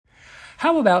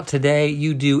How about today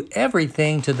you do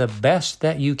everything to the best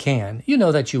that you can? You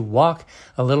know, that you walk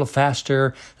a little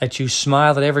faster, that you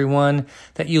smile at everyone,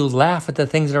 that you laugh at the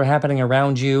things that are happening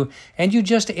around you, and you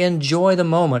just enjoy the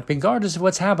moment regardless of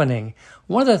what's happening.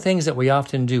 One of the things that we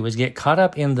often do is get caught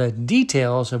up in the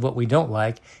details of what we don't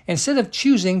like instead of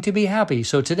choosing to be happy.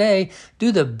 So today,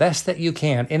 do the best that you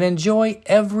can and enjoy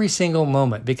every single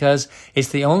moment because it's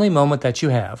the only moment that you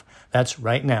have. That's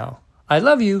right now. I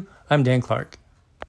love you. I'm Dan Clark.